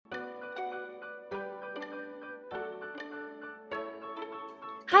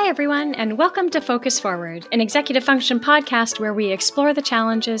Hi, everyone, and welcome to Focus Forward, an executive function podcast where we explore the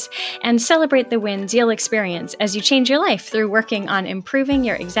challenges and celebrate the wins you'll experience as you change your life through working on improving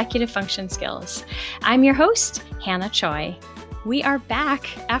your executive function skills. I'm your host, Hannah Choi. We are back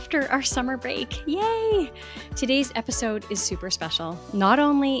after our summer break. Yay! Today's episode is super special. Not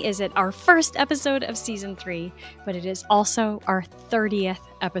only is it our first episode of season 3, but it is also our 30th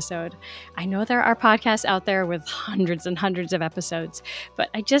episode. I know there are podcasts out there with hundreds and hundreds of episodes,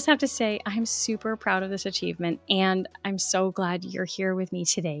 but I just have to say I'm super proud of this achievement, and I'm so glad you're here with me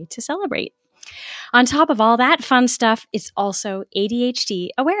today to celebrate. On top of all that fun stuff, it's also ADHD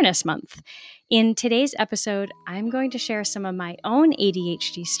Awareness Month. In today's episode, I'm going to share some of my own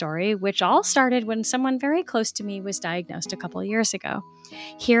ADHD story, which all started when someone very close to me was diagnosed a couple years ago.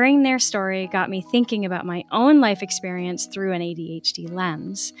 Hearing their story got me thinking about my own life experience through an ADHD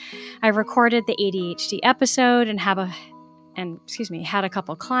lens. I recorded the ADHD episode and had a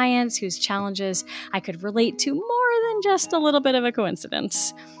couple clients whose challenges I could relate to more than just a little bit of a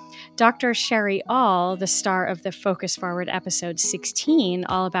coincidence. Dr. Sherry All, the star of the Focus Forward episode 16,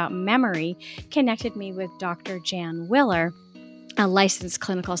 all about memory, connected me with Dr. Jan Willer, a licensed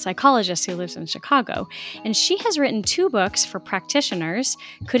clinical psychologist who lives in Chicago. And she has written 2 books for practitioners,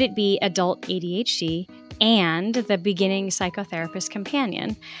 Could It Be Adult ADHD? And The Beginning Psychotherapist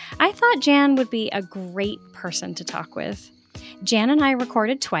Companion. I thought Jan would be a great person to talk with. Jan and I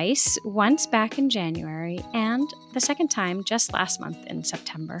recorded twice, once back in January, and the second time just last month in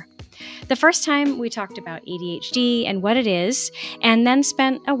September. The first time we talked about ADHD and what it is, and then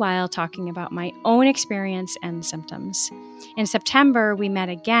spent a while talking about my own experience and symptoms. In September, we met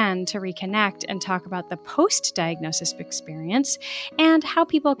again to reconnect and talk about the post-diagnosis experience and how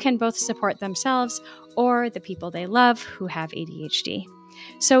people can both support themselves or the people they love who have ADHD.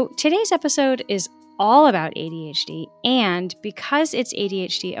 So today's episode is all about ADHD, and because it's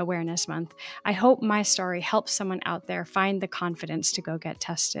ADHD Awareness Month, I hope my story helps someone out there find the confidence to go get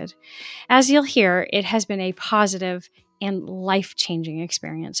tested. As you'll hear, it has been a positive and life-changing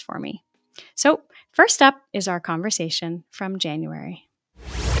experience for me. So, first up is our conversation from January.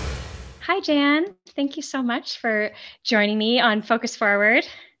 Hi, Jan. Thank you so much for joining me on Focus Forward.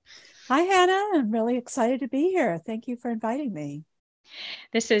 Hi, Hannah. I'm really excited to be here. Thank you for inviting me.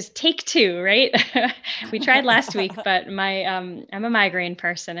 This is take 2, right? We tried last week, but I'm a migraine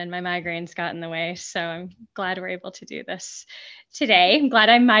person and my migraines got in the way. So I'm glad we're able to do this today. I'm glad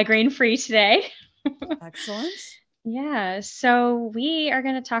I'm migraine free today. Excellent. Yeah. So we are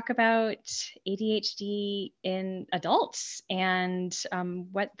going to talk about ADHD in adults and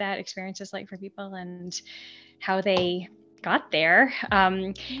what that experience is like for people and how they got there.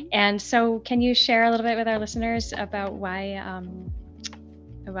 And so can you share a little bit with our listeners about why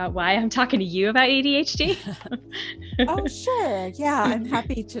I'm talking to you about ADHD? Oh, sure. Yeah, I'm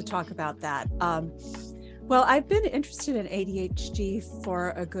happy to talk about that. Well, I've been interested in ADHD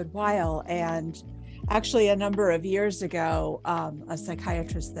for a good while. And actually, a number of years ago, a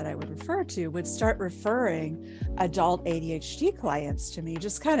psychiatrist that I would refer to would start referring adult ADHD clients to me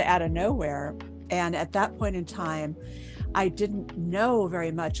just kind of out of nowhere. And at that point in time, I didn't know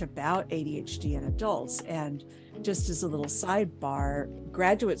very much about ADHD in adults. And just as a little sidebar,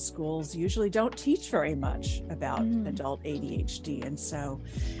 graduate schools usually don't teach very much about adult ADHD. And so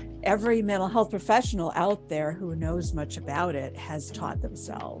every mental health professional out there who knows much about it has taught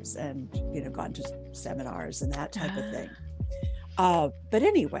themselves and, gone to seminars and that type of thing. But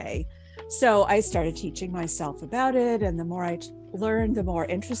anyway, so I started teaching myself about it. And the more I learned, the more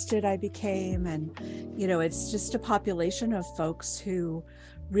interested I became. And, it's just a population of folks who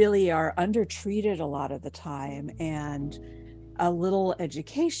really are undertreated a lot of the time, and a little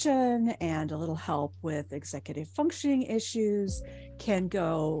education and a little help with executive functioning issues can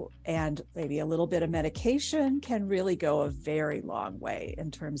go, and maybe a little bit of medication can really go a very long way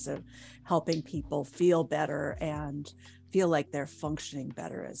in terms of helping people feel better and feel like they're functioning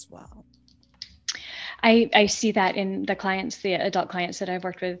better as well. I see that in the adult clients that I've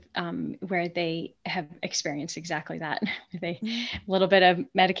worked with, where they have experienced exactly that. A little bit of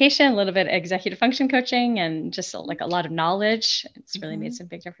medication, a little bit of executive function coaching, and just like a lot of knowledge. It's really made some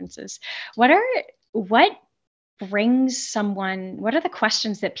big differences. What are the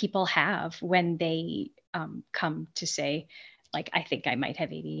questions that people have when they come to say, like, I think I might have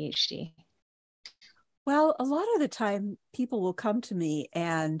ADHD? Well, a lot of the time people will come to me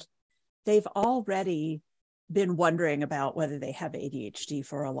and they've already been wondering about whether they have ADHD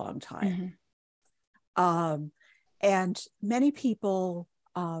for a long time. And many people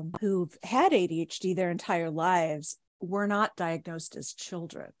who've had ADHD their entire lives were not diagnosed as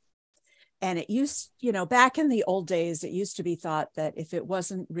children. And it used, back in the old days, it used to be thought that if it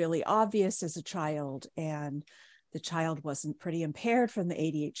wasn't really obvious as a child and the child wasn't pretty impaired from the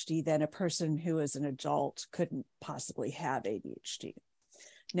ADHD, then a person who is an adult couldn't possibly have ADHD.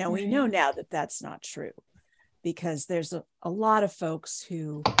 Now, we know now that that's not true, because there's a lot of folks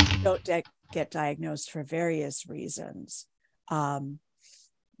who don't get diagnosed for various reasons.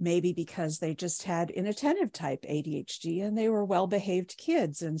 Maybe because they just had inattentive type ADHD and they were well-behaved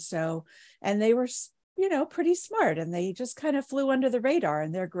kids. And they were, pretty smart, and they just kind of flew under the radar,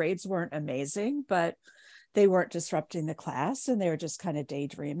 and their grades weren't amazing, but they weren't disrupting the class, and they were just kind of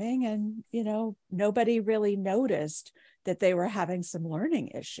daydreaming. And, nobody really noticed that they were having some learning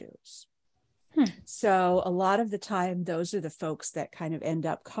issues. So a lot of the time, those are the folks that kind of end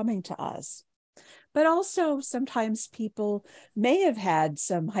up coming to us. But also sometimes people may have had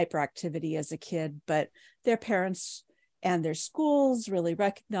some hyperactivity as a kid, but their parents and their schools really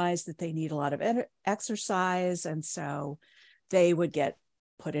recognize that they need a lot of exercise. And so they would get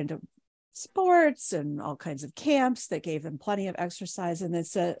put into sports and all kinds of camps that gave them plenty of exercise. And then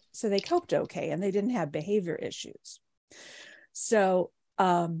so they coped okay, and they didn't have behavior issues. So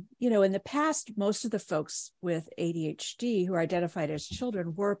in the past, most of the folks with ADHD who are identified as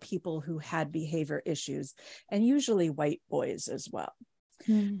children were people who had behavior issues, and usually white boys as well.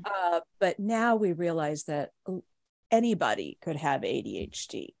 But now we realize that anybody could have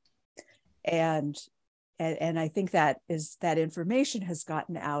ADHD. And I think that information has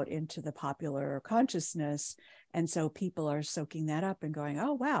gotten out into the popular consciousness. And so people are soaking that up and going,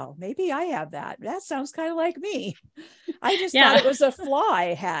 oh, wow, maybe I have that. That sounds kind of like me. I just thought it was a flaw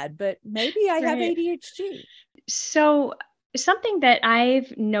I had, but maybe I have ADHD. So something that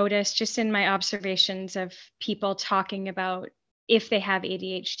I've noticed just in my observations of people talking about if they have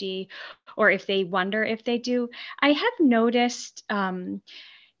ADHD or if they wonder if they do, I have noticed, and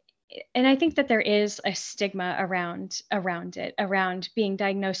I think that there is a stigma around it, around being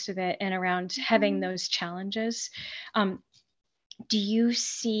diagnosed with it, and around having those challenges. Do you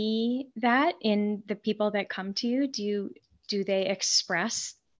see that in the people that come to you? Do they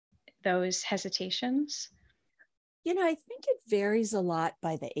express those hesitations? I think it varies a lot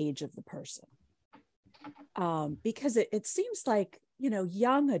by the age of the person, because it seems like,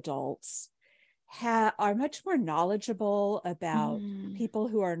 young adults are much more knowledgeable about people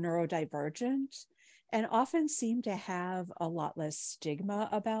who are neurodivergent, and often seem to have a lot less stigma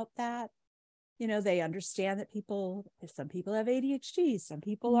about that. They understand that some people have ADHD, some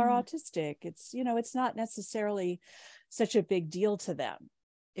people are autistic. It's not necessarily such a big deal to them.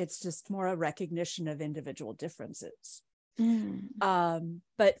 It's just more a recognition of individual differences.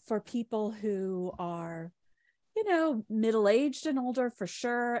 But for people who are, middle-aged and older, for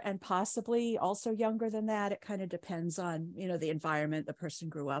sure, and possibly also younger than that, it kind of depends on, the environment the person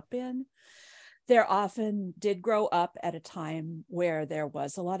grew up in. There often did grow up at a time where there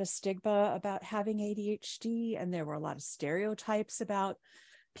was a lot of stigma about having ADHD, and there were a lot of stereotypes about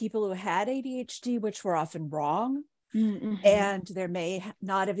people who had ADHD, which were often wrong. And there may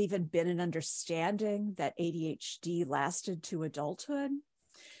not have even been an understanding that ADHD lasted to adulthood.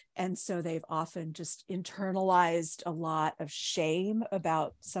 And so they've often just internalized a lot of shame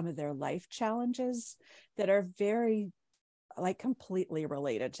about some of their life challenges that are very, completely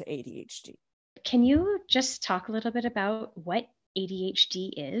related to ADHD. Can you just talk a little bit about what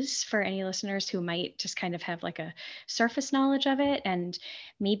ADHD is for any listeners who might just kind of have like a surface knowledge of it? And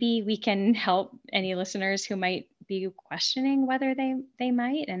maybe we can help any listeners who might be questioning whether they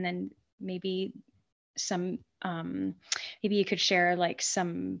might, and then maybe some maybe you could share like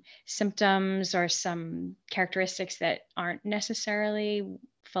some symptoms or some characteristics that aren't necessarily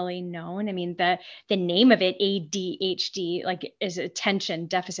fully known. I mean, the name of it, ADHD, like, is attention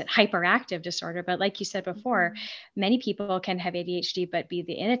deficit hyperactive disorder, but like you said before, many people can have ADHD but be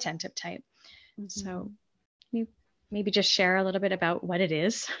the inattentive type. So maybe just share a little bit about what it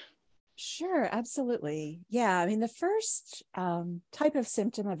is. Sure, absolutely. Yeah, I mean, the first type of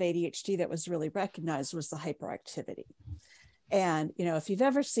symptom of ADHD that was really recognized was the hyperactivity. And, if you've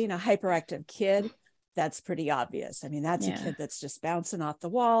ever seen a hyperactive kid, that's pretty obvious. I mean, that's a kid that's just bouncing off the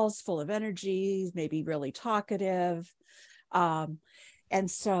walls, full of energy, maybe really talkative. And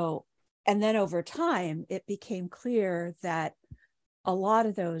then over time, it became clear that a lot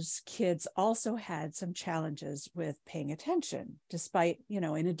of those kids also had some challenges with paying attention, despite,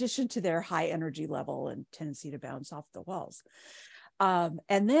 in addition to their high energy level and tendency to bounce off the walls. And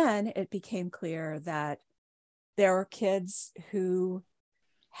then it became clear that there were kids who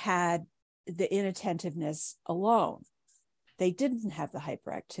had the inattentiveness alone. They didn't have the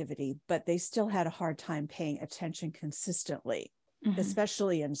hyperactivity, but they still had a hard time paying attention consistently.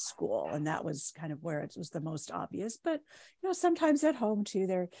 especially in school. And that was kind of where it was the most obvious. But, sometimes at home too,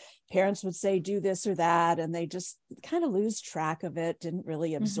 their parents would say, do this or that, and they just kind of lose track of it, didn't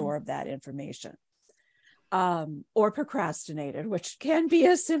really absorb that information. Or procrastinated, which can be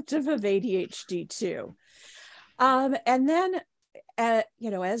a symptom of ADHD too. And then,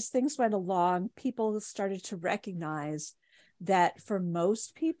 as things went along, people started to recognize that for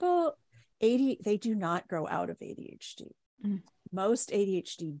most people, they do not grow out of ADHD. Most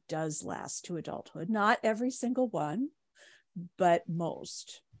ADHD does last to adulthood. Not every single one, but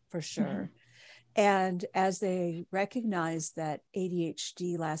most for sure. And as they recognized that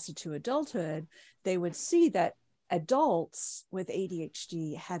ADHD lasted to adulthood, they would see that adults with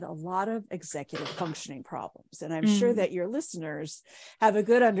ADHD had a lot of executive functioning problems. And I'm sure that your listeners have a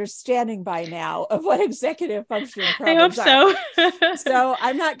good understanding by now of what executive functioning problems are. I hope so. So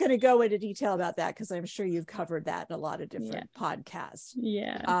I'm not going to go into detail about that because I'm sure you've covered that in a lot of different podcasts.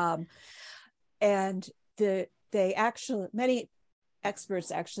 And many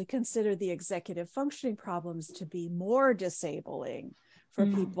experts actually consider the executive functioning problems to be more disabling for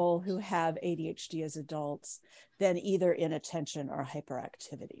people who have ADHD as adults than either inattention or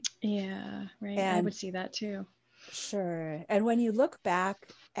hyperactivity. Yeah, right. And I would see that too. Sure. And when you look back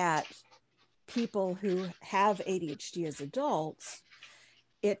at people who have ADHD as adults,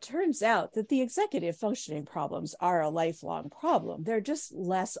 it turns out that the executive functioning problems are a lifelong problem. They're just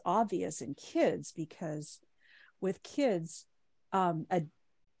less obvious in kids because with kids,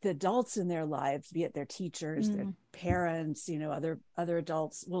 the adults in their lives, be it their teachers, their parents, other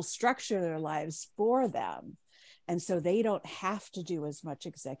adults, will structure their lives for them. And so they don't have to do as much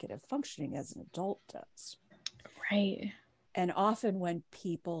executive functioning as an adult does. Right. And often when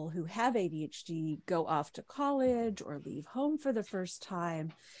people who have ADHD go off to college or leave home for the first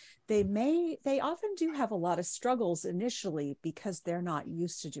time, they often do have a lot of struggles initially because they're not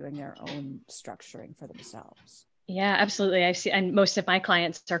used to doing their own structuring for themselves. Yeah, absolutely. I see, and most of my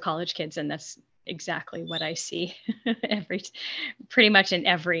clients are college kids, and that's exactly what I see pretty much in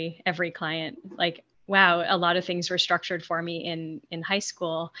every client. Like, wow, a lot of things were structured for me in high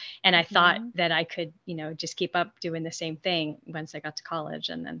school, and I thought that I could, just keep up doing the same thing once I got to college,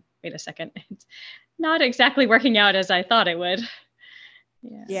 and then wait a second, it's not exactly working out as I thought it would.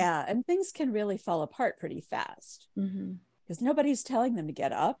 Yeah, and things can really fall apart pretty fast because nobody's telling them to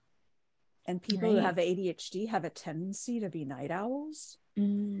get up. And people who have ADHD have a tendency to be night owls.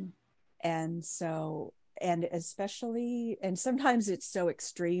 And so, and sometimes it's so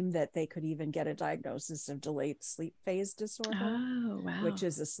extreme that they could even get a diagnosis of delayed sleep phase disorder, which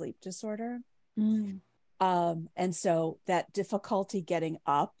is a sleep disorder. And so that difficulty getting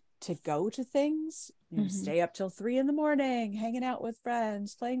up to go to things, stay up till 3 a.m, hanging out with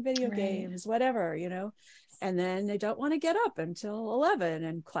friends, playing video games, whatever, and then they don't want to get up until 11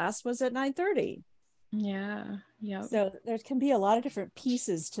 and class was at 9:30. Yeah. So there can be a lot of different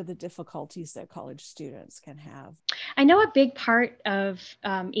pieces to the difficulties that college students can have. I know a big part of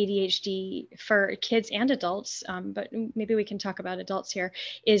ADHD for kids and adults, but maybe we can talk about adults here,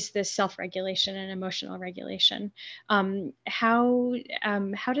 is the self-regulation and emotional regulation. How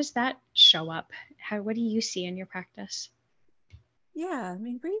does that show up? What do you see in your practice? Yeah, I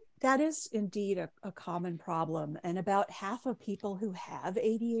mean, that is indeed a common problem. And about half of people who have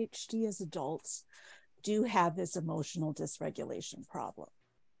ADHD as adults do have this emotional dysregulation problem.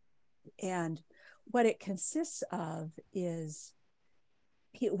 And what it consists of is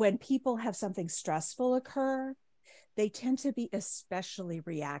when people have something stressful occur, they tend to be especially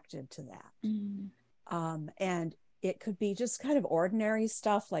reactive to that. And it could be just kind of ordinary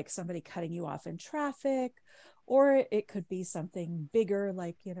stuff like somebody cutting you off in traffic, or it could be something bigger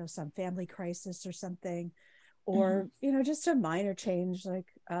like, some family crisis or something, or, just a minor change like,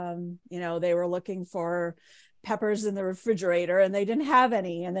 they were looking for peppers in the refrigerator and they didn't have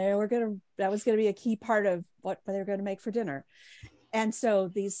any, and that was going to be a key part of what they were going to make for dinner. And so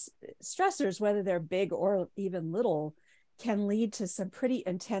these stressors, whether they're big or even little, can lead to some pretty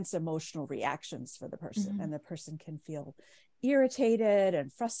intense emotional reactions for the person. And the person can feel irritated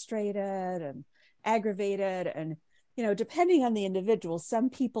and frustrated and aggravated. And, depending on the individual, some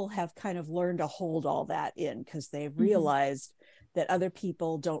people have kind of learned to hold all that in because they've realized that other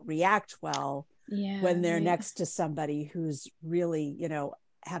people don't react well when they're next to somebody who's really,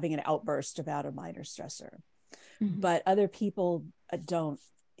 having an outburst about a minor stressor. But other people don't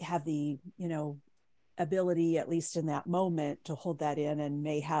have the, ability, at least in that moment, to hold that in, and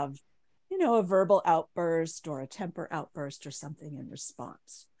may have, a verbal outburst or a temper outburst or something in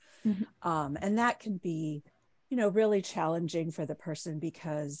response. And that can be really challenging for the person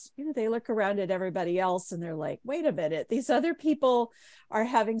because, they look around at everybody else and they're like, wait a minute, these other people are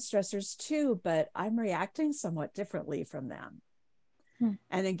having stressors too, but I'm reacting somewhat differently from them.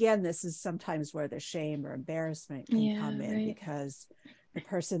 And again, this is sometimes where the shame or embarrassment can come in, because the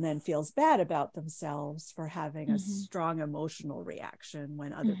person then feels bad about themselves for having a strong emotional reaction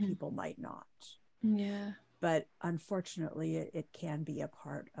when other people might not. Yeah. But unfortunately, it can be a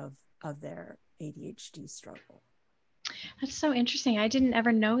part of their ADHD struggle. That's so interesting. I didn't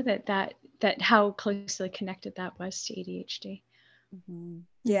ever know that how closely connected that was to ADHD.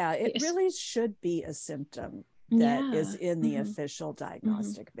 Yeah, it really should be a symptom that is in the official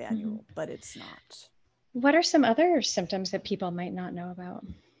diagnostic manual, but it's not. What are some other symptoms that people might not know about?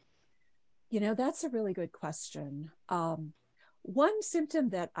 That's a really good question. One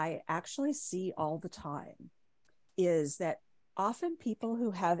symptom that I actually see all the time is that often people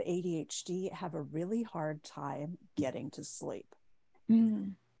who have ADHD have a really hard time getting to sleep.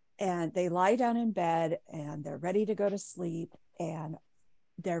 And they lie down in bed and they're ready to go to sleep, and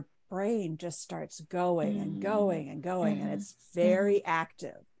their brain just starts going and going and going, and it's very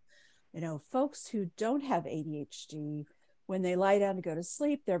active. Folks who don't have ADHD, when they lie down to go to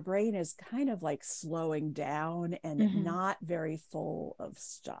sleep, their brain is kind of like slowing down and not very full of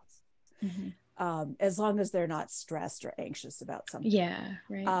stuff. As long as they're not stressed or anxious about something. Yeah,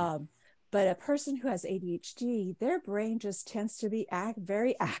 right. But a person who has ADHD, their brain just tends to be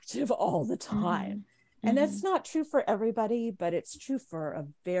very active all the time. And that's not true for everybody, but it's true for a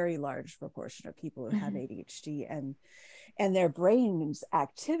very large proportion of people who have ADHD, and their brain's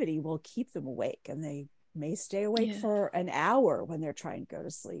activity will keep them awake, and they may stay awake for an hour when they're trying to go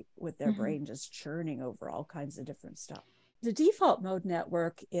to sleep with their brain just churning over all kinds of different stuff. The default mode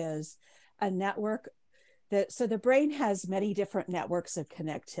network is a network so the brain has many different networks of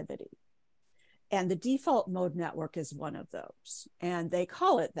connectivity. And the default mode network is one of those. And they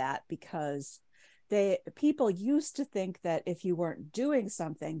call it that because people used to think that if you weren't doing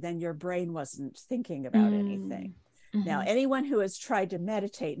something, then your brain wasn't thinking about anything. Now, anyone who has tried to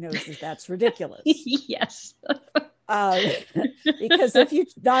meditate knows that that's ridiculous. Yes. Because if you're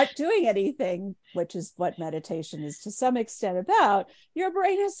not doing anything, which is what meditation is to some extent about, your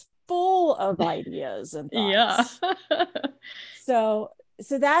brain is full of ideas and thoughts. Yeah. So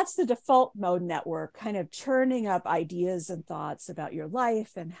that's the default mode network, kind of churning up ideas and thoughts about your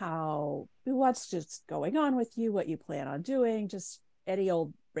life and what's just going on with you, what you plan on doing, just any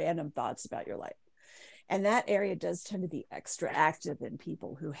old random thoughts about your life. And that area does tend to be extra active in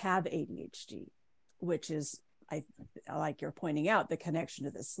people who have ADHD, which is, like you're pointing out, the connection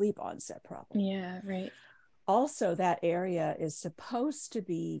to the sleep onset problem. Yeah, right. Also, that area is supposed to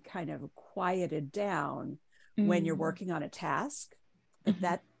be kind of quieted down when you're working on a task.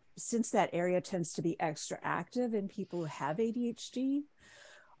 But since that area tends to be extra active in people who have ADHD,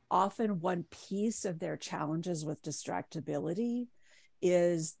 often one piece of their challenges with distractibility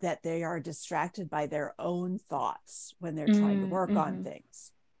is that they are distracted by their own thoughts when they're trying to work on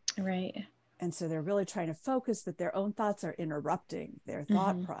things. Right. And so they're really trying to focus, but their own thoughts are interrupting their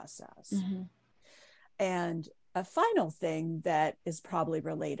thought process. And a final thing that is probably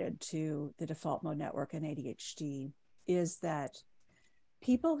related to the default mode network and ADHD is that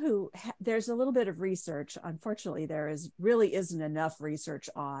people who there's a little bit of research, unfortunately, really isn't enough research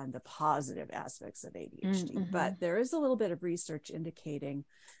on the positive aspects of ADHD, but there is a little bit of research indicating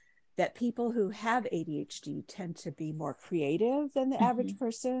that people who have ADHD tend to be more creative than the average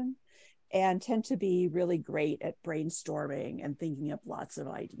person and tend to be really great at brainstorming and thinking up lots of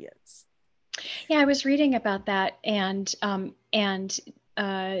ideas. Yeah, I was reading about that, and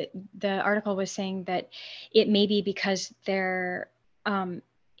the article was saying that it may be because they're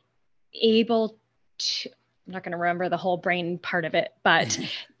able to, I'm not going to remember the whole brain part of it, but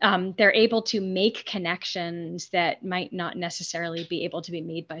they're able to make connections that might not necessarily be able to be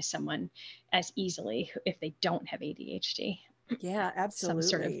made by someone as easily if they don't have ADHD. Yeah, absolutely. Some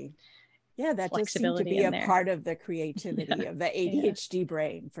sort of that does seem to be a part of the creativity of the ADHD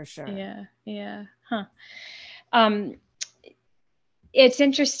brain, for sure. Yeah. Huh. It's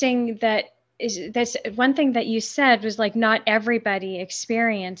interesting that's one thing that you said was like, not everybody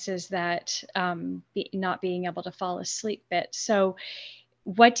experiences that not being able to fall asleep bit. So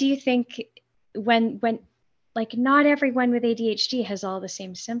what do you think when like not everyone with ADHD has all the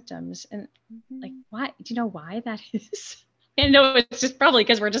same symptoms, and like, why, do you know why that is? I know it's just probably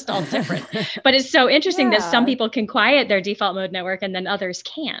because we're just all different, but it's so interesting that some people can quiet their default mode network and then others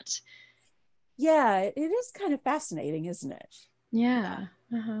can't. Yeah, it is kind of fascinating, isn't it? Yeah.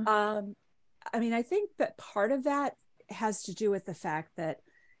 I mean, I think that part of that has to do with the fact that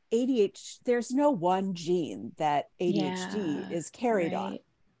ADHD, there's no one gene that ADHD Yeah, is carried on.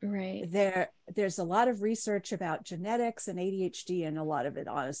 right. There's a lot of research about genetics and ADHD, and a lot of it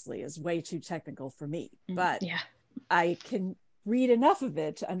honestly is way too technical for me, but Yeah. I can read enough of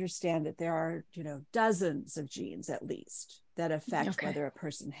it to understand that there are, dozens of genes at least that affect whether a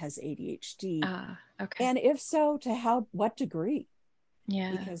person has ADHD. Okay. And if so, to what degree?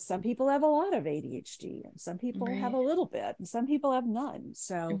 Yeah. Because some people have a lot of ADHD and some people have Right. a little bit and some people have none.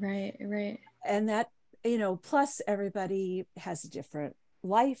 So, Right. and that, plus everybody has a different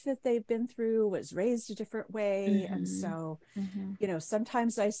life that they've been through, was raised a different way. And so,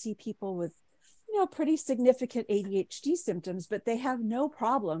 sometimes I see people with, pretty significant ADHD symptoms, but they have no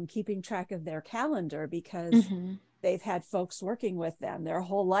problem keeping track of their calendar because they've had folks working with them their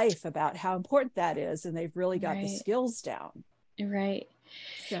whole life about how important that is. And they've really got the skills down. Right.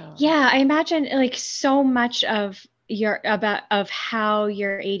 So, yeah, I imagine like so much of how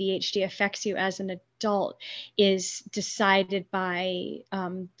your ADHD affects you as an adult is decided by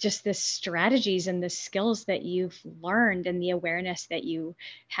just the strategies and the skills that you've learned and the awareness that you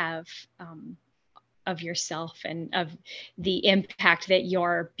have of yourself and of the impact that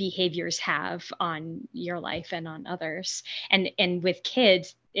your behaviors have on your life and on others. And with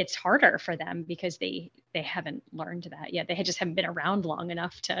kids, it's harder for them because they haven't learned that yet. They just haven't been around long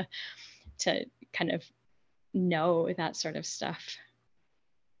enough to kind of know that sort of stuff.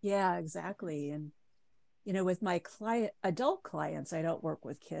 yeah, exactly. And, with my adult clients, I don't work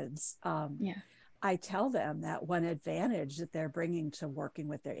with kids. I tell them that one advantage that they're bringing to working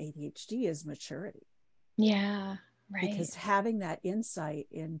with their ADHD is maturity. Yeah, right. Because having that insight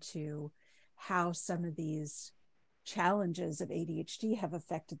into how some of these challenges of ADHD have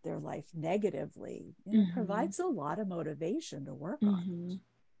affected their life negatively, provides a lot of motivation to work on.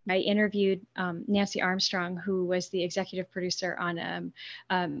 I interviewed Nancy Armstrong, who was the executive producer on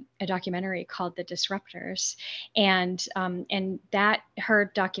a documentary called The Disruptors, and that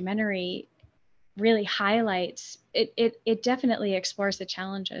her documentary really highlights it definitely explores the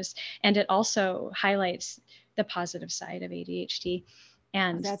challenges, and it also highlights the positive side of ADHD.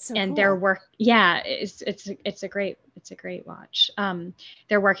 And that's so and cool. Their work, it's a great watch.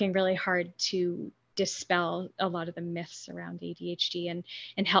 They're working really hard to dispel a lot of the myths around ADHD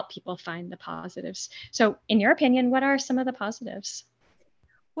and help people find the positives. So in your opinion, what are some of the positives?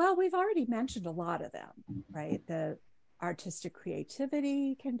 Well, we've already mentioned a lot of them, right? The artistic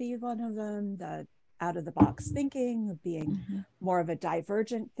creativity can be one of them, the out of the box thinking, being more of a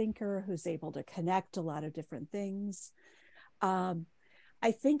divergent thinker who's able to connect a lot of different things.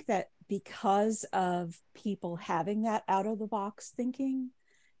 I think that because of people having that out of the box thinking,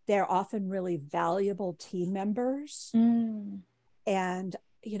 they're often really valuable team members. And,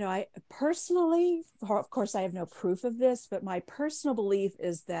 I personally, of course, I have no proof of this, but my personal belief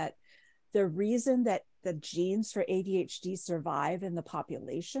is that the reason that the genes for ADHD survive in the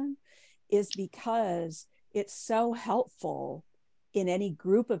population is because it's so helpful in any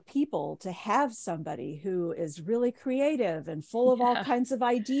group of people to have somebody who is really creative and full of all kinds of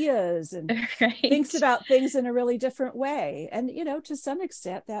ideas and thinks about things in a really different way. And, to some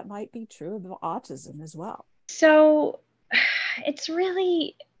extent, that might be true of autism as well. So it's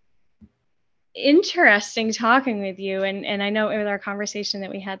really interesting talking with you, and I know with our conversation that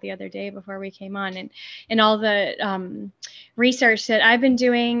we had the other day before we came on, and all the research that I've been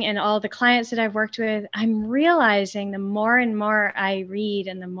doing and all the clients that I've worked with, I'm realizing the more and more I read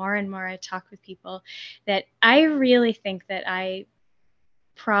and the more I talk with people that I really think that I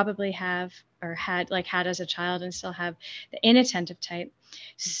probably have or had as a child and still have the inattentive type.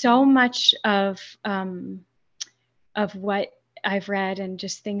 So much of what I've read and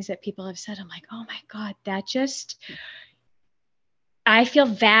just things that people have said, I'm like, oh my God, I feel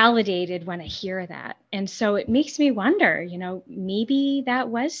validated when I hear that. And so it makes me wonder, maybe that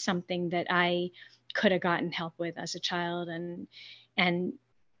was something that I could have gotten help with as a child and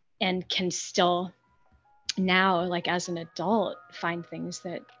can still now, like as an adult, find things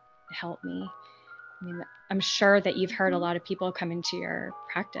that help me. I mean, I'm sure that you've heard a lot of people come into your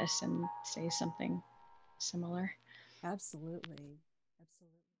practice and say something similar. Absolutely.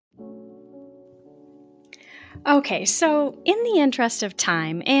 Okay, so in the interest of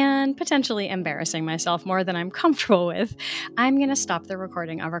time and potentially embarrassing myself more than I'm comfortable with, I'm going to stop the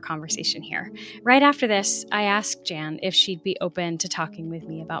recording of our conversation here. Right after this, I asked Jan if she'd be open to talking with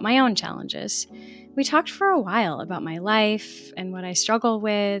me about my own challenges. We talked for a while about my life and what I struggle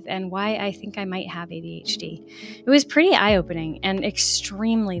with and why I think I might have ADHD. It was pretty eye-opening and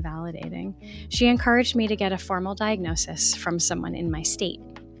extremely validating. She encouraged me to get a formal diagnosis from someone in my state.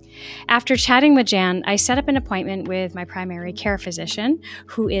 After chatting with Jan, I set up an appointment with my primary care physician,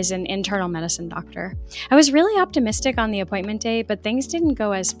 who is an internal medicine doctor. I was really optimistic on the appointment day, but things didn't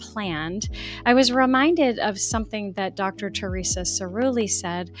go as planned. I was reminded of something that Dr. Teresa Cerulli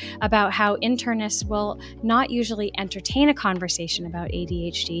said about how internists will not usually entertain a conversation about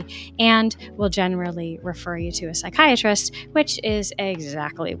ADHD and will generally refer you to a psychiatrist, which is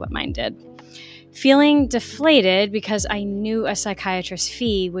exactly what mine did. Feeling deflated because I knew a psychiatrist's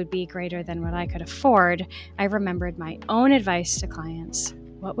fee would be greater than what I could afford, I remembered my own advice to clients.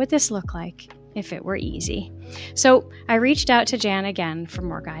 What would this look like if it were easy? So I reached out to Jan again for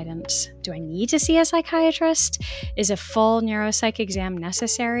more guidance. Do I need to see a psychiatrist? Is a full neuropsych exam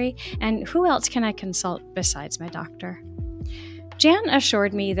necessary? And who else can I consult besides my doctor? Jan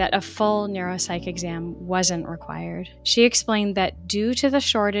assured me that a full neuropsych exam wasn't required. She explained that due to the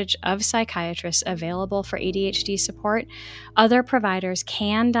shortage of psychiatrists available for ADHD support, other providers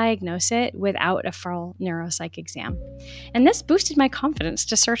can diagnose it without a full neuropsych exam. And this boosted my confidence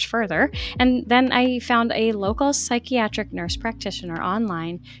to search further, and then I found a local psychiatric nurse practitioner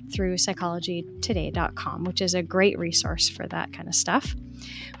online through psychologytoday.com, which is a great resource for that kind of stuff.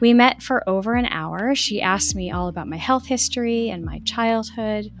 We met for over an hour. She asked me all about my health history and my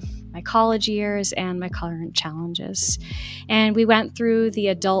childhood, my college years, and my current challenges. And we went through the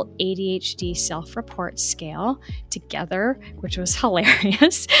adult ADHD self-report scale together, which was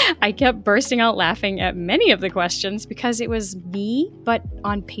hilarious. I kept bursting out laughing at many of the questions because it was me, but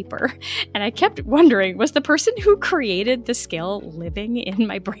on paper. And I kept wondering, was the person who created the scale living in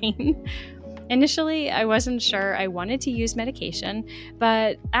my brain? Initially, I wasn't sure I wanted to use medication,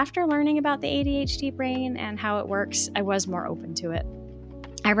 but after learning about the ADHD brain and how it works, I was more open to it.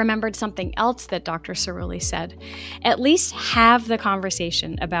 I remembered something else that Dr. Cerulli said. At least have the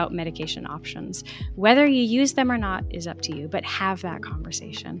conversation about medication options. Whether you use them or not is up to you, but have that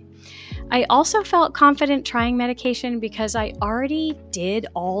conversation. I also felt confident trying medication because I already did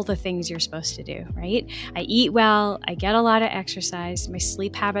all the things you're supposed to do, right? I eat well, I get a lot of exercise, my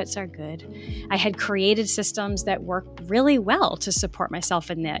sleep habits are good. I had created systems that work really well to support myself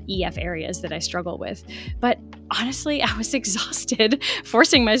in the EF areas that I struggle with. But honestly, I was exhausted,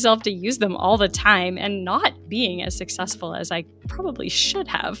 forcing myself to use them all the time and not being as successful as I probably should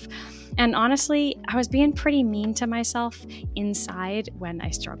have. And honestly, I was being pretty mean to myself inside when I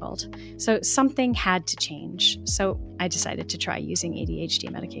struggled. So something had to change. So I decided to try using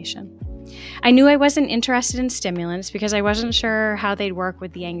ADHD medication. I knew I wasn't interested in stimulants because I wasn't sure how they'd work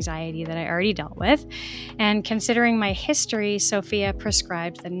with the anxiety that I already dealt with. And considering my history, Sophia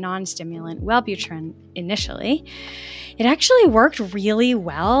prescribed the non-stimulant Wellbutrin initially. It actually worked really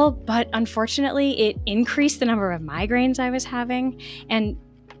well, but unfortunately, it increased the number of migraines I was having. And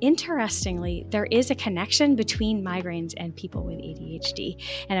interestingly, there is a connection between migraines and people with ADHD.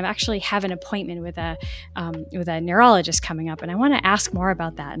 And I actually have an appointment with a neurologist coming up, and I want to ask more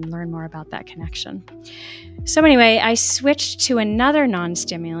about that and learn more about that connection. So anyway, I switched to another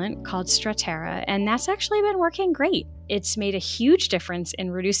non-stimulant called Strattera, and that's actually been working great. It's made a huge difference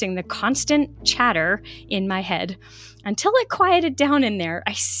in reducing the constant chatter in my head. Until it quieted down in there,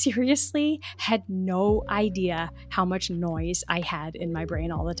 I seriously had no idea how much noise I had in my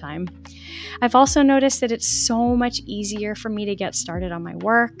brain all the time. I've also noticed that it's so much easier for me to get started on my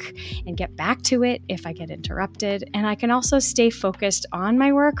work and get back to it if I get interrupted, and I can also stay focused on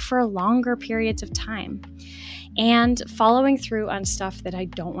my work for longer periods of time. And following through on stuff that I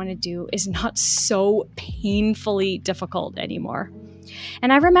don't want to do is not so painfully difficult anymore.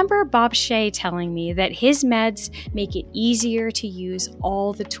 And I remember Bob Shea telling me that his meds make it easier to use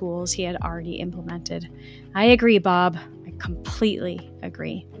all the tools he had already implemented. I agree, Bob. I completely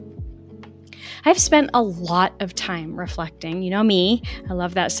agree. I've spent a lot of time reflecting. You know me, I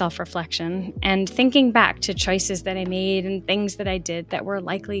love that self-reflection, and thinking back to choices that I made and things that I did that were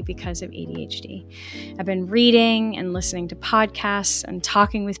likely because of ADHD. I've been reading and listening to podcasts and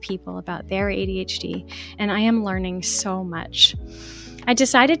talking with people about their ADHD, and I am learning so much. I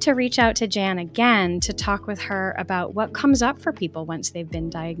decided to reach out to Jan again to talk with her about what comes up for people once they've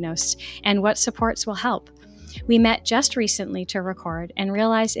been diagnosed and what supports will help. We met just recently to record and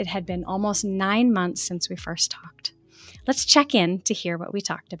realized it had been almost 9 months since we first talked. Let's check in to hear what we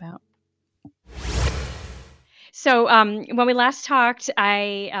talked about. So when we last talked,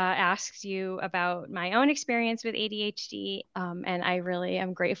 I asked you about my own experience with ADHD, and I really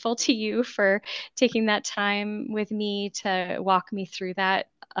am grateful to you for taking that time with me to walk me through that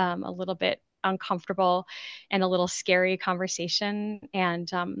a little bit uncomfortable and a little scary conversation.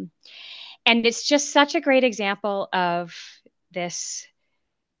 And it's just such a great example of this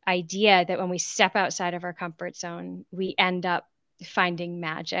idea that when we step outside of our comfort zone, we end up finding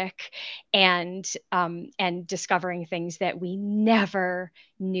magic and discovering things that we never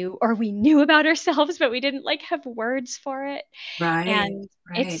knew, or we knew about ourselves, but we didn't like have words for it. Right, And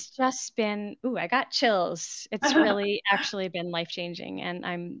right. it's just been, ooh, I got chills. It's really actually been life-changing,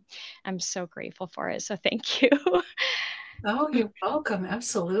 and I'm so grateful for it. So thank you. Oh, you're welcome.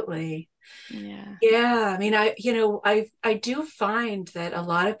 Absolutely. Yeah. Yeah, I mean, I do find that a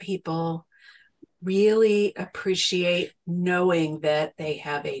lot of people really appreciate knowing that they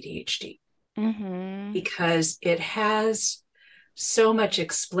have ADHD Mm-hmm. because it has so much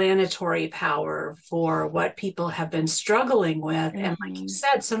explanatory power for what people have been struggling with. And like you Mm-hmm.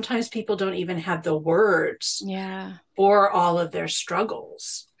 said, sometimes people don't even have the words Yeah. for all of their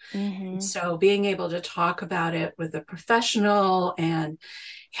struggles. And Mm-hmm. so being able to talk about it with a professional and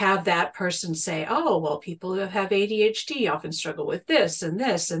have that person say, oh, well, people who have ADHD often struggle with this and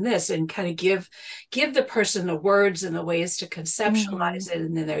this and this, and kind of give the person the words and the ways to Mm-hmm. conceptualize it.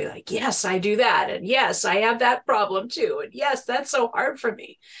 And then they're like, yes, I do that. And yes, I have that problem too. And yes, that's so hard for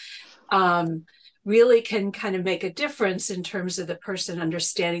me. Um, really can kind of make a difference in terms of the person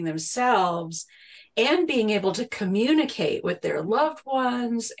understanding themselves and being able to communicate with their loved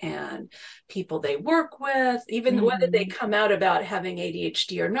ones and people they work with, even whether they Mm-hmm. come out about having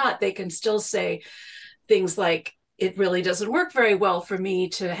ADHD or not, they can still say things like, it really doesn't work very well for me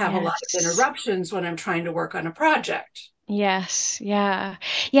to have a lot of Yes. interruptions when I'm trying to work on a project. Yes. Yeah.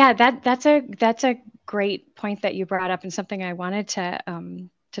 Yeah. That's a great point that you brought up, and something I wanted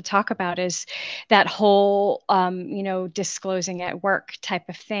to talk about is that whole disclosing at work type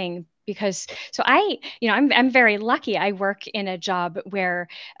of thing. Because so I'm very lucky. I work in a job where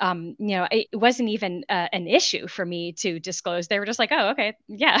it wasn't even an issue for me to disclose. They were just like, oh, okay,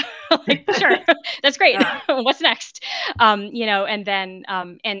 yeah, like sure, that's great. Yeah. What's next? And then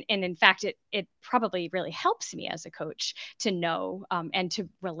and in fact, it probably really helps me as a coach to know and to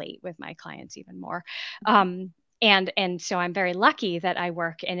relate with my clients even more. And so I'm very lucky that I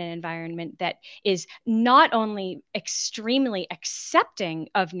work in an environment that is not only extremely accepting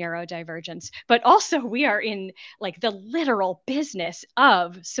of neurodivergence, but also we are in like the literal business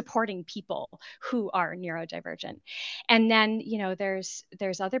of supporting people who are neurodivergent. And then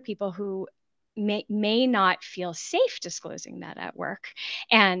there's other people who may not feel safe disclosing that at work.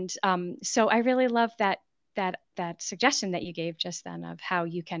 And so I really love that suggestion that you gave just then of how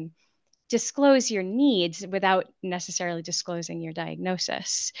you can disclose your needs without necessarily disclosing your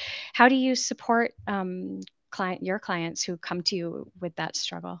diagnosis. How do you support your clients who come to you with that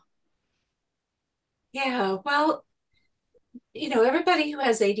struggle? Yeah, well, everybody who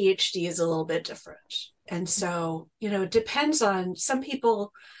has ADHD is a little bit different. And so, it depends on some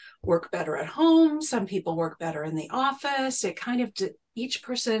people work better at home, some people work better in the office. It kind of, each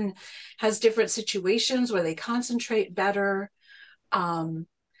person has different situations where they concentrate better. Um,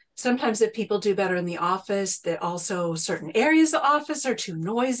 Sometimes if people do better in the office, that also certain areas of the office are too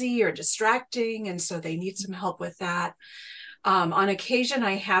noisy or distracting. And so they need some help with that. On occasion,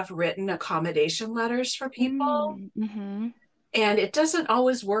 I have written accommodation letters for people. Mm-hmm. And it doesn't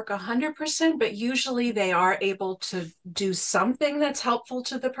always work 100%, but usually they are able to do something that's helpful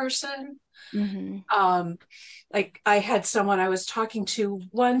to the person. Mm-hmm. Um, like I had someone I was talking to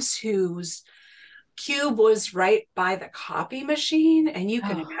once whose cube was right by the copy machine. And you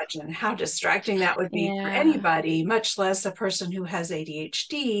can Oh, imagine how distracting that would be for yeah. anybody, much less a person who has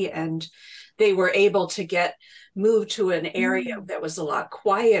ADHD. And they were able to get moved to an area Mm. that was a lot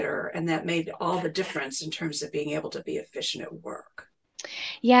quieter. And that made all the difference in terms of being able to be efficient at work.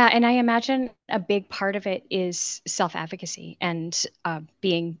 Yeah, and I imagine a big part of it is self-advocacy and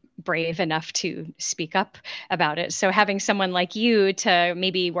being brave enough to speak up about it. So having someone like you to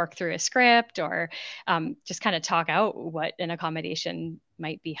maybe work through a script or just kind of talk out what an accommodation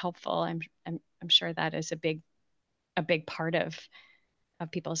might be helpful. I'm sure that is a big part of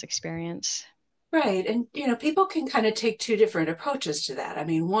people's experience. Right. And, people can kind of take two different approaches to that. I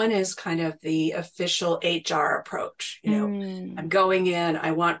mean, one is kind of the official HR approach. I'm Mm. going in,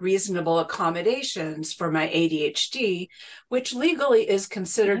 I want reasonable accommodations for my ADHD, which legally is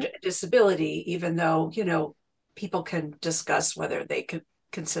considered Yep. a disability, even though, people can discuss whether they could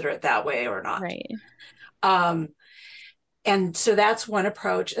consider it that way or not. Right. Um, and so that's one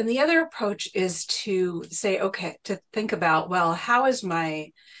approach. And the other approach is to say, okay, to think about, well, how is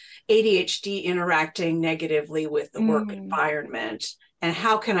my ADHD interacting negatively with the work Mm. environment? And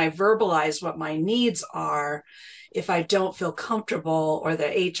how can I verbalize what my needs are if I don't feel comfortable or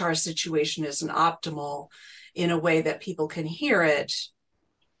the HR situation isn't optimal in a way that people can hear it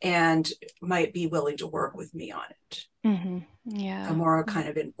and might be willing to work with me on it? Hmm. A Yeah. more kind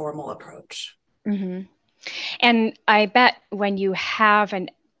of informal approach. Hmm. And I bet when you have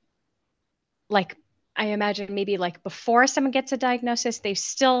like, I imagine maybe like before someone gets a diagnosis, they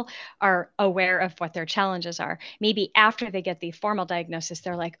still are aware of what their challenges are. Maybe after they get the formal diagnosis,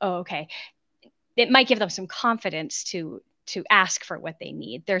 they're like, oh, okay. It might give them some confidence to ask for what they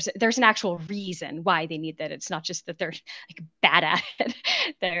need. There's an actual reason why they need that. It's not just that they're like bad at it.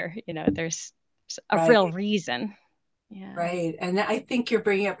 There's a Right. real reason. Yeah. Right. And I think you're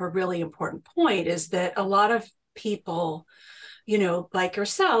bringing up a really important point, is that a lot of people, like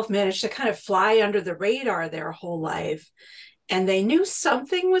yourself, managed to kind of fly under the radar their whole life. And they knew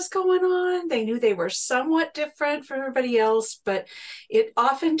something was going on. They knew they were somewhat different from everybody else, but it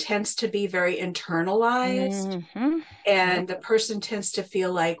often tends to be very internalized. Mm-hmm. And the person tends to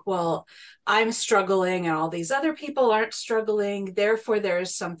feel like, well, I'm struggling and all these other people aren't struggling. Therefore, there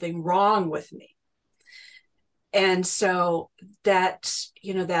is something wrong with me. And so that,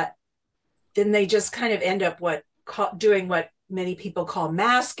 that then they just kind of end up doing what many people call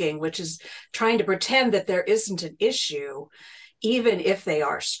masking, which is trying to pretend that there isn't an issue, even if they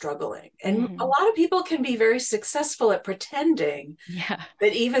are struggling. And a lot of people can be very successful at pretending. Yeah.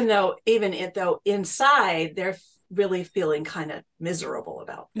 But even though inside they're really feeling kind of miserable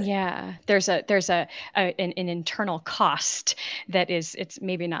about things. Yeah, there's an internal cost that it's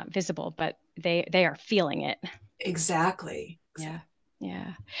maybe not visible, but they are feeling it. Exactly. Yeah,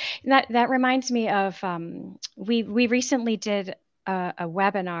 yeah. That reminds me of we recently did a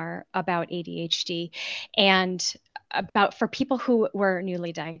webinar about ADHD and about for people who were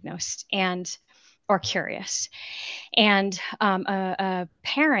newly diagnosed and or curious. And a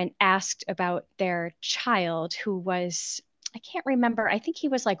parent asked about their child who was, I can't remember, I think he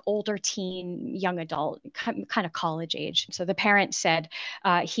was like older teen, young adult, kind of college age. So the parent said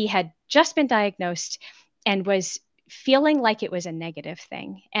he had just been diagnosed and was feeling like it was a negative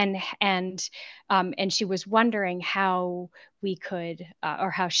thing, and she was wondering how we could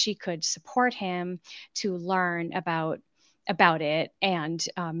or how she could support him to learn about it and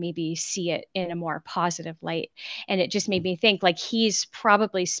maybe see it in a more positive light. And it just made me think like he's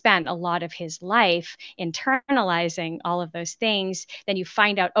probably spent a lot of his life internalizing all of those things. Then you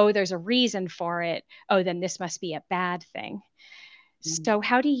find out, oh, there's a reason for it. Oh, then this must be a bad thing. So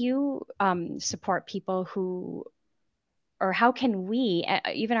how do you support people who, or how can we,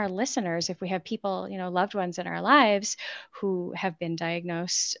 even our listeners, if we have people, loved ones in our lives who have been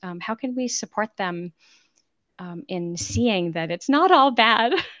diagnosed, how can we support them in seeing that it's not all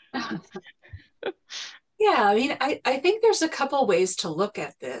bad? Yeah, I mean, I think there's a couple ways to look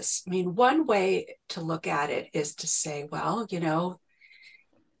at this. I mean, one way to look at it is to say, well,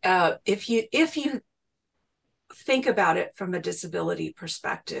 if you think about it from a disability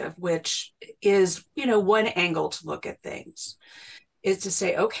perspective, which is, one angle to look at things, is to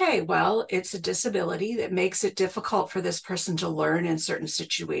say, okay, well, it's a disability that makes it difficult for this person to learn in certain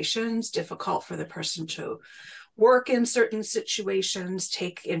situations, difficult for the person to work in certain situations,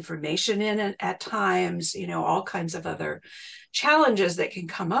 take information in at times, all kinds of other challenges that can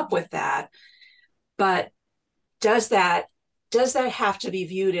come up with that. But does that have to be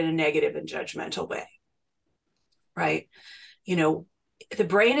viewed in a negative and judgmental way? Right? The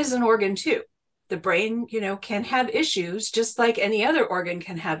brain is an organ too. The brain, can have issues just like any other organ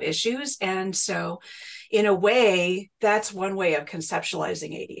can have issues. And so in a way, that's one way of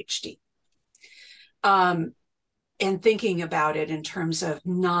conceptualizing ADHD. And thinking about it in terms of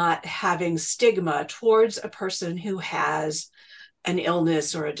not having stigma towards a person who has an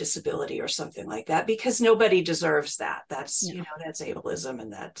illness or a disability or something like that, because nobody deserves that. That's, that's ableism,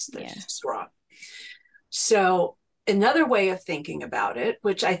 and that's just wrong. So another way of thinking about it,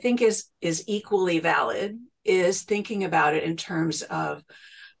 which I think is equally valid, is thinking about it in terms of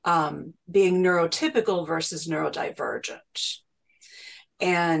being neurotypical versus neurodivergent.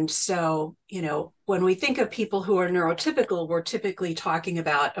 And so, when we think of people who are neurotypical, we're typically talking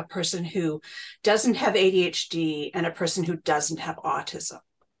about a person who doesn't have ADHD and a person who doesn't have autism.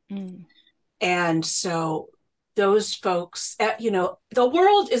 And so those folks, the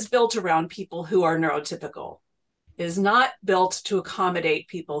world is built around people who are neurotypical. It is not built to accommodate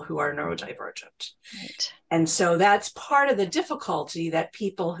people who are neurodivergent. Right. And so that's part of the difficulty that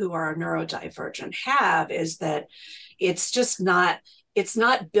people who are neurodivergent have, is that it's not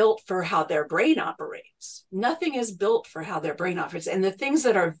built for how their brain operates. Nothing is built for how their brain operates. And the things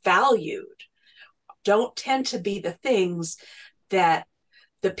that are valued don't tend to be the things that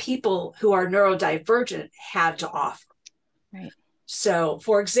the people who are neurodivergent have to offer. Right. So,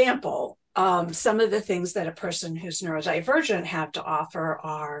 for example, some of the things that a person who's neurodivergent have to offer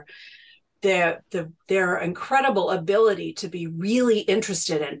are their incredible ability to be really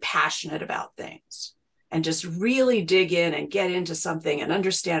interested and passionate about things. and just really dig in and get into something and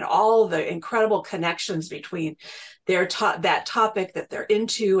understand all the incredible connections between that topic that they're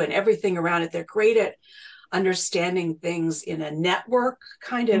into and everything around it. They're great at understanding things in a network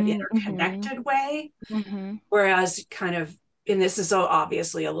kind of interconnected way. Whereas kind of, and this is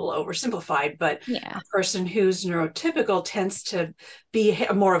obviously a little oversimplified, but a person who's neurotypical tends to be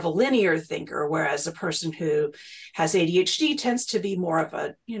more of a linear thinker, whereas a person who has ADHD tends to be more of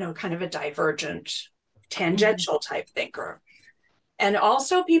a, kind of a divergent, tangential type thinker. And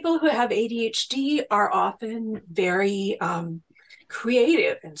also people who have ADHD are often very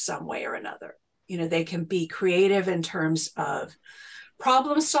creative in some way or another. They can be creative in terms of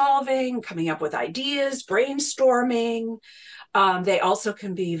problem solving, coming up with ideas, brainstorming. They also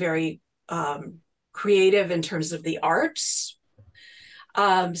can be very creative in terms of the arts.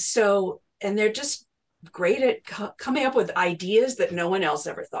 And they're just great at coming up with ideas that no one else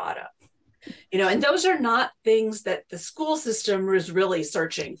ever thought of. And those are not things that the school system is really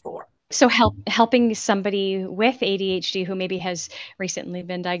searching for. So helping somebody with ADHD who maybe has recently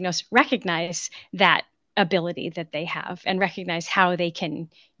been diagnosed recognize that ability that they have and recognize how they can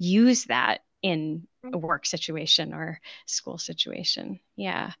use that in a work situation or school situation.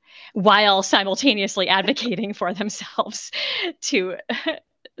 Yeah. While simultaneously advocating for themselves to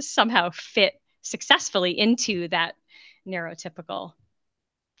somehow fit successfully into that neurotypical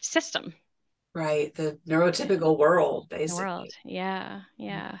system. Right. The neurotypical world, basically. World. Yeah.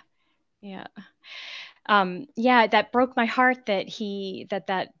 Yeah. Yeah. Yeah, that broke my heart that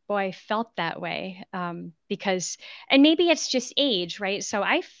that boy felt that way. Because, and maybe it's just age, right? So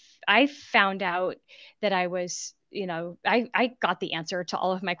I found out that I was, I got the answer to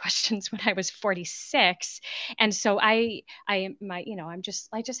all of my questions when I was 46. And so I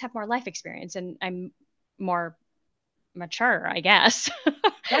just have more life experience and I'm more mature, I guess.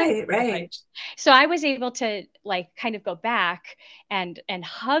 Right. So I was able to kind of go back and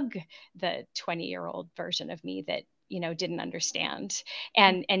hug the 20-year-old version of me that didn't understand,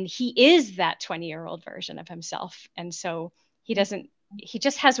 and he is that 20-year-old version of himself, and so he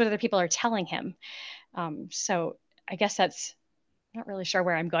just has what other people are telling him. So I guess that's, not really sure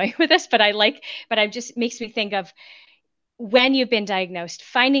where I'm going with this, but it just makes me think of when you've been diagnosed,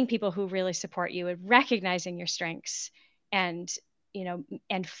 finding people who really support you and recognizing your strengths, and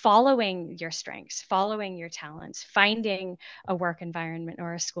and following your strengths, following your talents, finding a work environment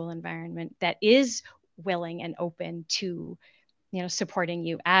or a school environment that is willing and open to supporting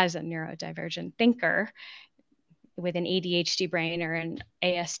you as a neurodivergent thinker with an ADHD brain or an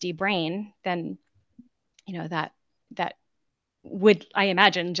ASD brain. Then that would, I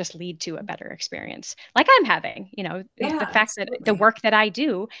imagine, just lead to a better experience like I'm having. The fact absolutely. that the work that I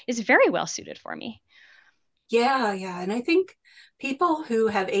do is very well suited for me. Yeah. And I think people who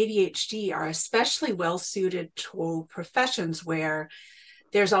have ADHD are especially well suited to professions where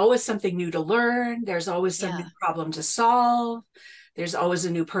there's always something new to learn. There's always some new problem to solve. There's always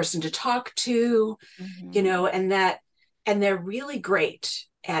a new person to talk to, and they're really great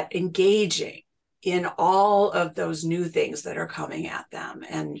at engaging in all of those new things that are coming at them,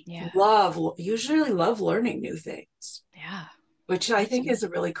 and usually love learning new things. Yeah. Which I think is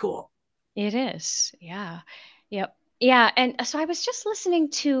really cool. It is. Yeah. Yep. Yeah. And so I was just listening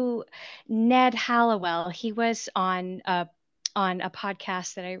to Ned Hallowell. He was on a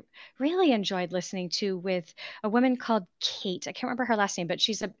podcast that I really enjoyed listening to with a woman called Kate. I can't remember her last name, but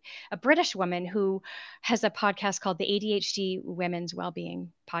she's a British woman who has a podcast called the ADHD Women's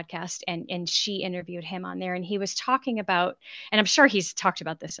Wellbeing Podcast. And she interviewed him on there. And he was talking about, and I'm sure he's talked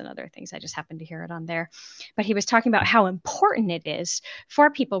about this and other things, I just happened to hear it on there, but he was talking about how important it is for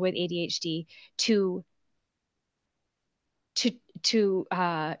people with ADHD to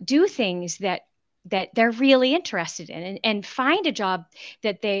do things that they're really interested in, and find a job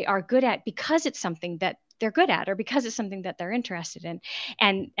that they are good at because it's something that they're good at or because it's something that they're interested in,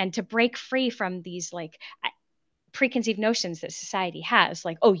 and to break free from these preconceived notions that society has,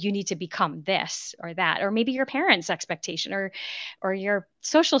 like, oh, you need to become this or that, or maybe your parents' expectation or your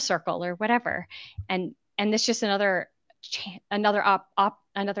social circle or whatever. And it's just another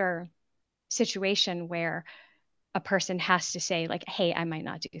situation where a person has to say, like, hey, I might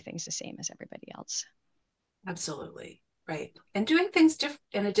not do things the same as everybody else. Absolutely. Right. And doing things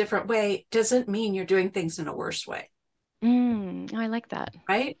in a different way doesn't mean you're doing things in a worse way. I like that.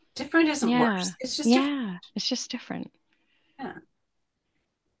 Right? Different isn't worse. It's just different. It's just different. Yeah.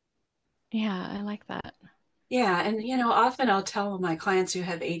 Yeah, I like that. Yeah. And, often I'll tell my clients who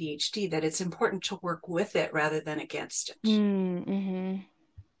have ADHD that it's important to work with it rather than against it. Mm-hmm.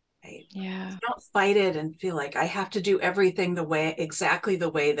 right? Yeah. Don't fight it and feel like I have to do everything exactly the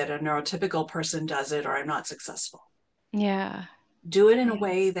way that a neurotypical person does it, or I'm not successful. Yeah. Do it in a Yeah.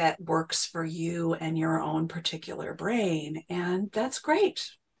 way that works for you and your own particular brain, and that's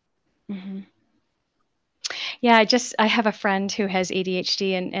great. Mm-hmm. Yeah, I have a friend who has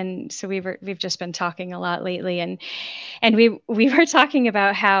ADHD, and so we've just been talking a lot lately, and we were talking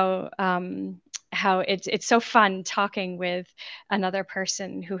about how it's so fun talking with another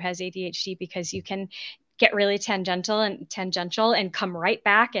person who has ADHD, because you can get really tangential and come right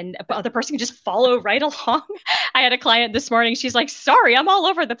back, and the other person can just follow right along. I had a client this morning. She's like, "Sorry, I'm all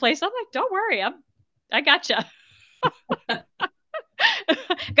over the place." I'm like, "Don't worry, I gotcha."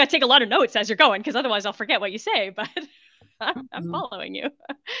 Got to take a lot of notes as you're going, because otherwise I'll forget what you say, but I'm Mhm. following you.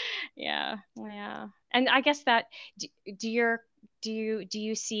 Yeah. Yeah. And I guess that do, do your do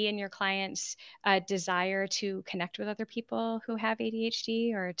you see in your clients a desire to connect with other people who have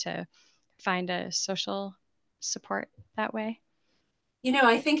ADHD, or to find a social support that way?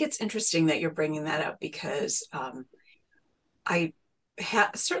 I think it's interesting that you're bringing that up, because I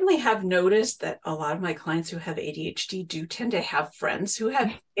certainly have noticed that a lot of my clients who have ADHD do tend to have friends who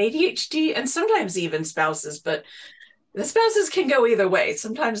have ADHD, and sometimes even spouses, but the spouses can go either way.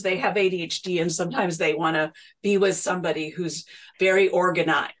 Sometimes they have ADHD and sometimes they want to be with somebody who's very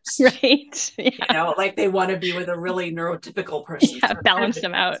organized. Right. Yeah. Like they want to be with a really neurotypical person. Yeah. So it kind of Balance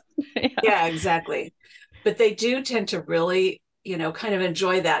them out. depends. Yeah. Yeah, exactly. But they do tend to really, kind of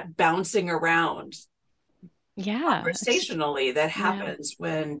enjoy that bouncing around Yeah. conversationally that Yeah. happens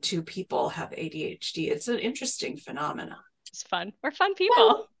when two people have ADHD. It's an interesting phenomenon. It's fun. We're fun people.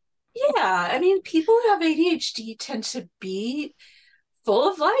 Well, yeah, I mean, people who have ADHD tend to be full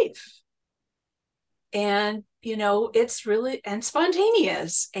of life, and it's really and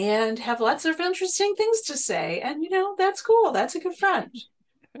spontaneous and have lots of interesting things to say, and that's cool. That's a good friend.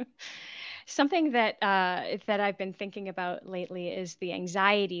 Something that I've been thinking about lately is the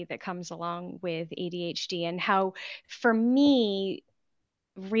anxiety that comes along with ADHD, and how, for me,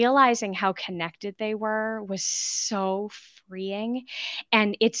 realizing how connected they were was so freeing.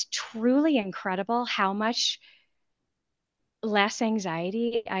 And it's truly incredible how much less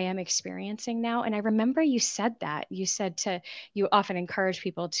anxiety I am experiencing now. And I remember you said that. You often encourage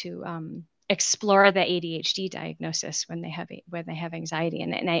people to explore the ADHD diagnosis when they have anxiety,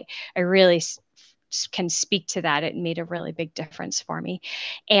 and I really can speak to that. It made a really big difference for me,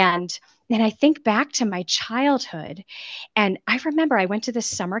 and then I think back to my childhood, and I remember I went to this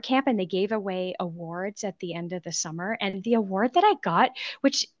summer camp and they gave away awards at the end of the summer, and the award that I got,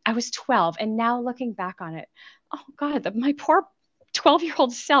 which I was 12, and now looking back on it, oh God, my poor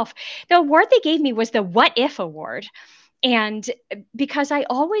 12-year-old self. The award they gave me was the What If Award. And because I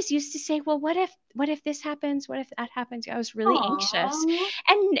always used to say, well, what if this happens? What if that happens? I was really anxious. Aww.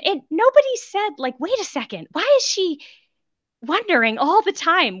 And nobody said, like, wait a second, why is she wondering all the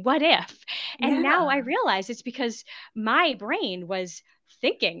time, what if? And now I Yeah. realize it's because my brain was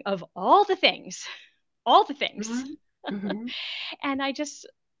thinking of all the things, all the things. Mm-hmm. Mm-hmm. And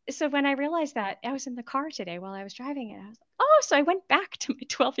so when I realized that, I was in the car today while I was driving, and I was like, oh, so I went back to my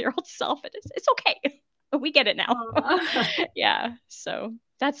 12-year-old self, and it's okay. We get it now. Yeah. So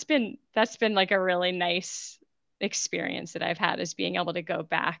that's been like a really nice experience that I've had, is being able to go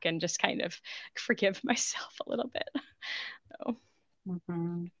back and just kind of forgive myself a little bit. So,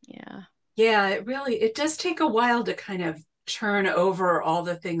 Mm-hmm. yeah. Yeah, it does take a while to kind of turn over all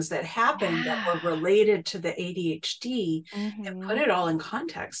the things that happened that were Yeah. related to the ADHD and put Hmm. it all in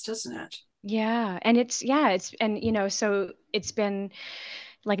context, doesn't it? Yeah. And and so it's been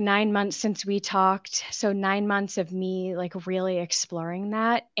like 9 months since we talked. So 9 months of me like really exploring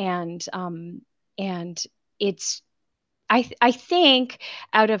that. And it's, I think,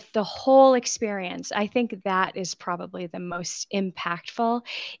 out of the whole experience, I think that is probably the most impactful,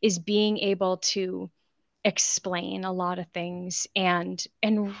 is being able to explain a lot of things and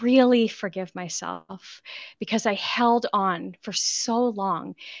really forgive myself, because I held on for so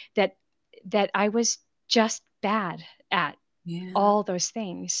long that I was just bad at Yeah. all those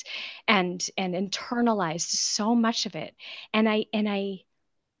things, and internalized so much of it. And I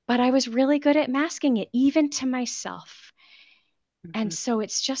but I was really good at masking it, even to myself. And Mhm. so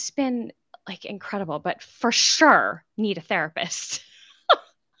it's just been like incredible, but for sure need a therapist.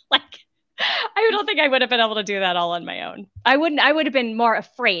 Like, I don't think I would have been able to do that all on my own. I would have been more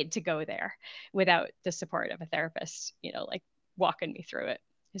afraid to go there without the support of a therapist, like walking me through it.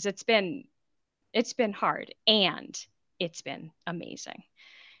 Because it's been hard, and it's been amazing.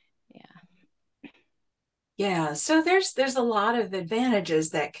 Yeah. Yeah, so there's a lot of advantages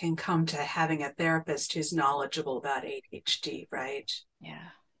that can come to having a therapist who's knowledgeable about ADHD, right? Yeah.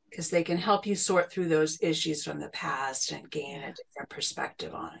 because they can help you sort through those issues from the past and gain a different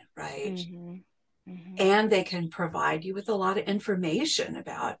perspective on it, right? Mm-hmm. Mm-hmm. And they can provide you with a lot of information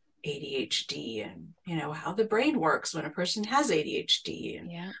about ADHD and, how the brain works when a person has ADHD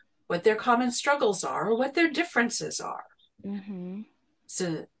and what their common struggles are or what their differences are. Mm-hmm.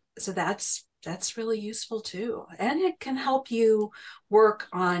 So that's really useful too. And it can help you work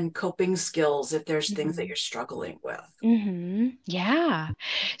on coping skills if there's things that you're struggling with. Mm-hmm. Yeah.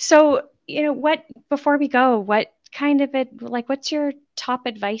 So, before we go, what kind of what's your top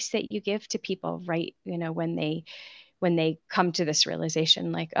advice that you give to people, right? When they come to this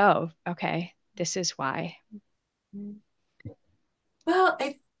realization, like, oh, okay, this is why. Well,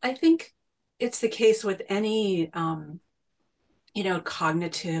 I think it's the case with any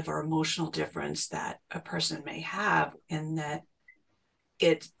cognitive or emotional difference that a person may have, in that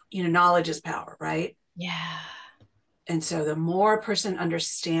knowledge is power, right? Yeah. And so the more a person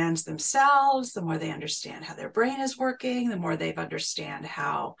understands themselves, the more they understand how their brain is working, the more they understand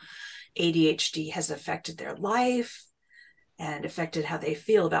how ADHD has affected their life and affected how they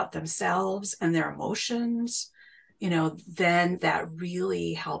feel about themselves and their emotions, then that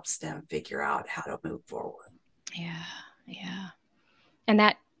really helps them figure out how to move forward. Yeah. Yeah. And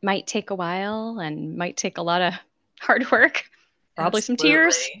that might take a while and might take a lot of hard work, probably some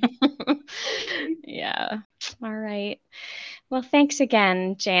tears. Yeah. All right. Well, thanks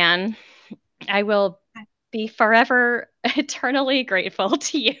again, Jan. I will be forever eternally grateful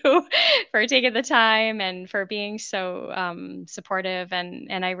to you for taking the time and for being so supportive.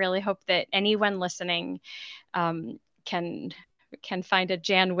 And I really hope that anyone listening can find a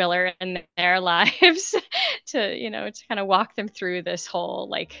Jan Willer in their lives to kind of walk them through this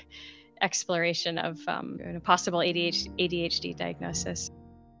whole exploration of a possible ADHD diagnosis.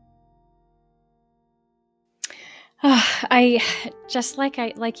 I just like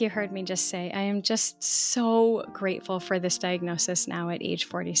you heard me just say, I am just so grateful for this diagnosis now at age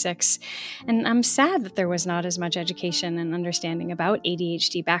 46. And I'm sad that there was not as much education and understanding about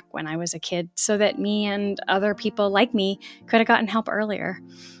ADHD back when I was a kid, so that me and other people like me could have gotten help earlier.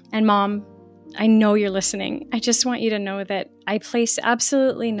 And Mom, I know you're listening. I just want you to know that I place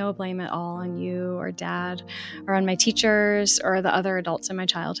absolutely no blame at all on you or Dad or on my teachers or the other adults in my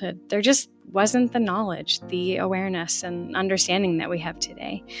childhood. There just wasn't the knowledge, the awareness, and understanding that we have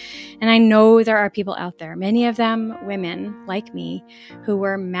today. And I know there are people out there, many of them women like me, who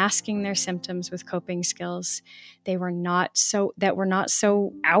were masking their symptoms with coping skills that were not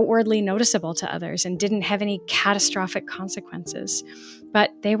so outwardly noticeable to others and didn't have any catastrophic consequences.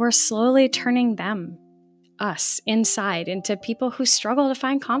 But they were slowly turning us inside into people who struggle to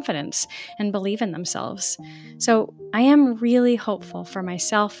find confidence and believe in themselves. So I am really hopeful for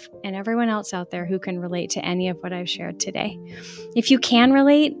myself and everyone else out there who can relate to any of what I've shared today. If you can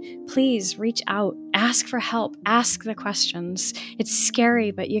relate, please reach out, ask for help, ask the questions. It's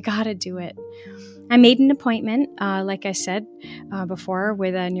scary, but you gotta do it. I made an appointment, like I said before,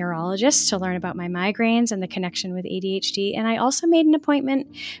 with a neurologist to learn about my migraines and the connection with ADHD. And I also made an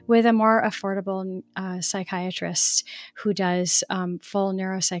appointment with a more affordable psychiatrist who does full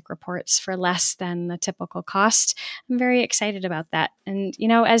neuropsych reports for less than the typical cost. I'm very excited about that. And,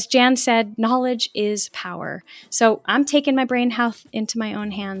 as Jan said, knowledge is power. So I'm taking my brain health into my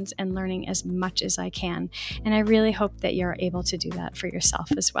own hands and learning as much as I can. And I really hope that you're able to do that for yourself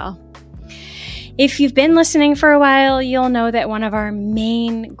as well. If you've been listening for a while, you'll know that one of our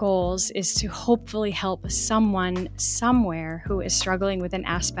main goals is to hopefully help someone somewhere who is struggling with an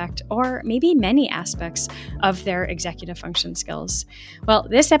aspect or maybe many aspects of their executive function skills. Well,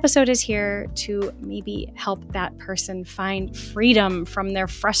 this episode is here to maybe help that person find freedom from their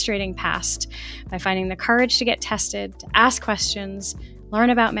frustrating past by finding the courage to get tested, to ask questions, learn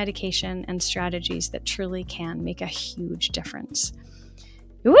about medication and strategies that truly can make a huge difference.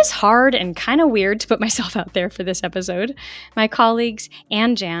 It was hard and kind of weird to put myself out there for this episode. My colleagues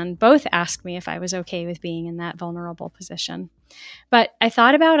and Jan both asked me if I was okay with being in that vulnerable position. But I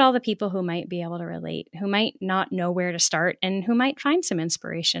thought about all the people who might be able to relate, who might not know where to start, and who might find some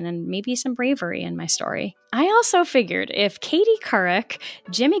inspiration and maybe some bravery in my story. I also figured if Katie Couric,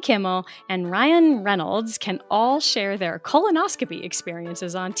 Jimmy Kimmel, and Ryan Reynolds can all share their colonoscopy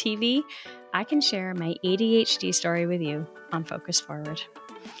experiences on TV, I can share my ADHD story with you on Focus Forward.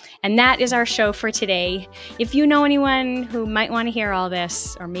 And that is our show for today. If you know anyone who might want to hear all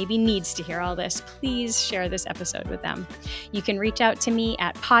this, or maybe needs to hear all this, please share this episode with them. You can reach out to me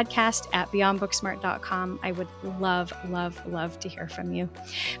at podcast@beyondbooksmart.com. I would love, love, love to hear from you.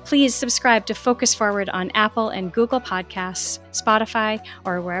 Please subscribe to Focus Forward on Apple and Google Podcasts, Spotify,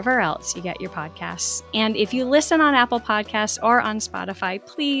 or wherever else you get your podcasts. And if you listen on Apple Podcasts or on Spotify,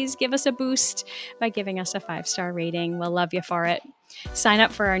 please give us a boost by giving us a 5-star rating. We'll love you for it. Sign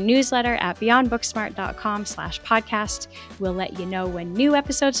up for our newsletter at beyondbooksmart.com/podcast. We'll let you know when new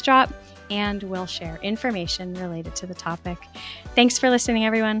episodes drop, and we'll share information related to the topic. Thanks for listening,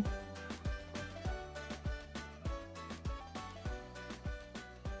 everyone.